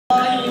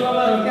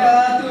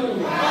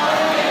Wabarakatuh.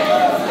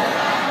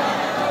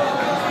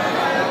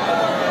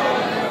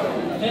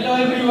 Hello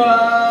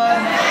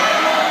everyone.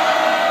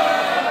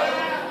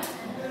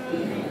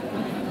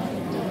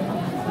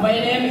 My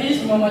name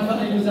is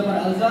M.Fakhri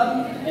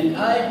and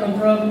I come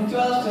from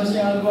 12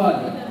 Social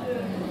 1.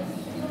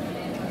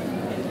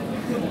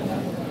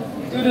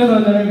 To the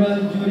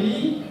Honorable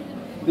Jury,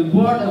 the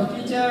Board of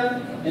Teachers,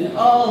 and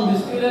all the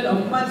students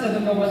of Mansatu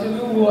Kapuas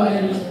who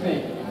I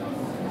respect.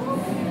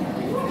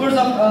 First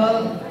of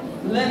all,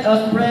 let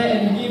us pray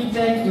and give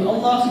thanks to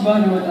Allah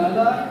Subhanahu wa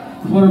Ta'ala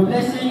for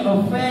blessing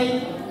of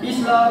faith,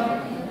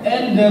 Islam,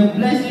 and the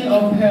blessing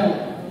of health,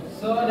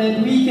 so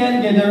that we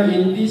can gather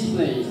in this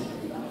place.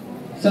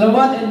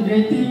 Salawat and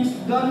greetings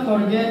don't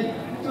forget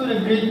to the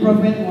great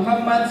Prophet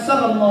Muhammad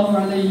sallallahu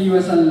alaihi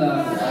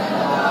wasallam,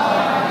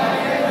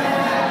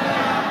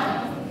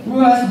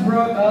 who has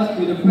brought us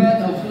to the path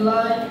of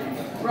light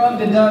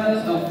from the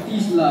darkness of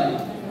this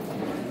life.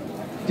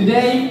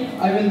 Today,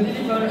 I will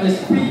deliver a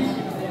speech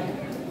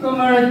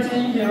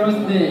commemorating Heroes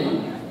Day.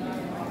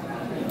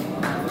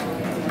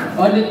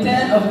 On the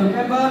 10th of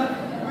November,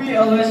 we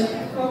always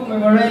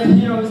commemorate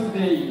Heroes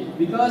Day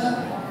because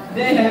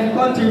they have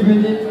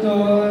contributed to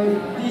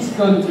this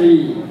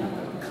country.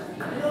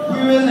 We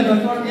will never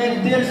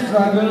forget their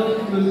struggle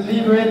to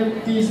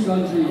liberate this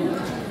country.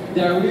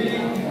 They are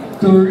willing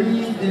to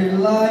risk their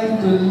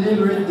life to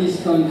liberate this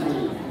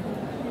country.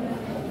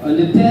 On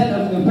the 10th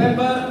of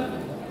November,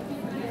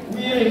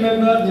 we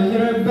remember the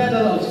heroic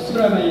battle of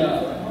Surabaya.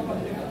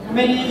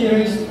 Many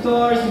heroic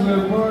stories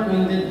were born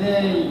on that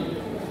day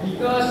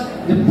because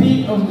the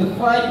peak of the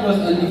fight was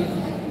on the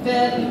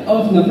 10th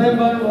of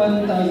November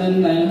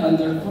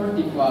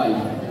 1945.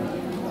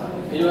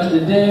 It was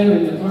the day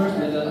when the first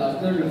battle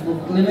after the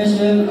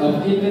proclamation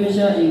of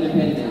Indonesia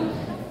independence.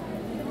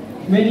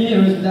 Many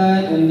heroes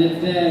died on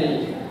that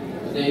day.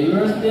 They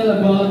were still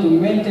about to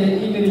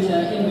maintain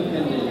Indonesia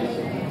independence.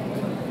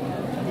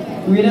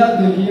 Without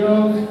the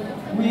heroes,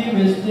 we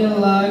will still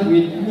live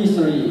with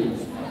misery.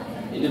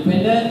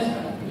 Independence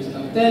is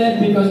obtained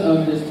because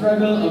of the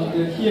struggle of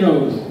the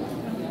heroes.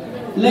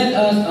 Let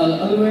us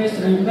always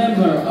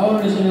remember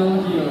our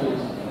national heroes.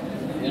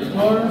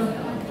 Therefore,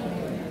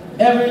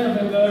 every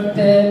November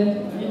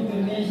 10,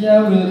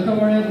 Indonesia will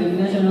commemorate the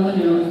National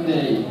Heroes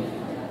Day.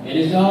 It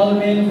is all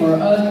meant for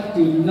us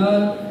to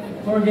not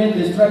forget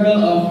the struggle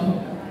of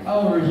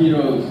our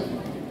heroes.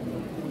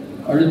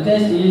 Our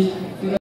test is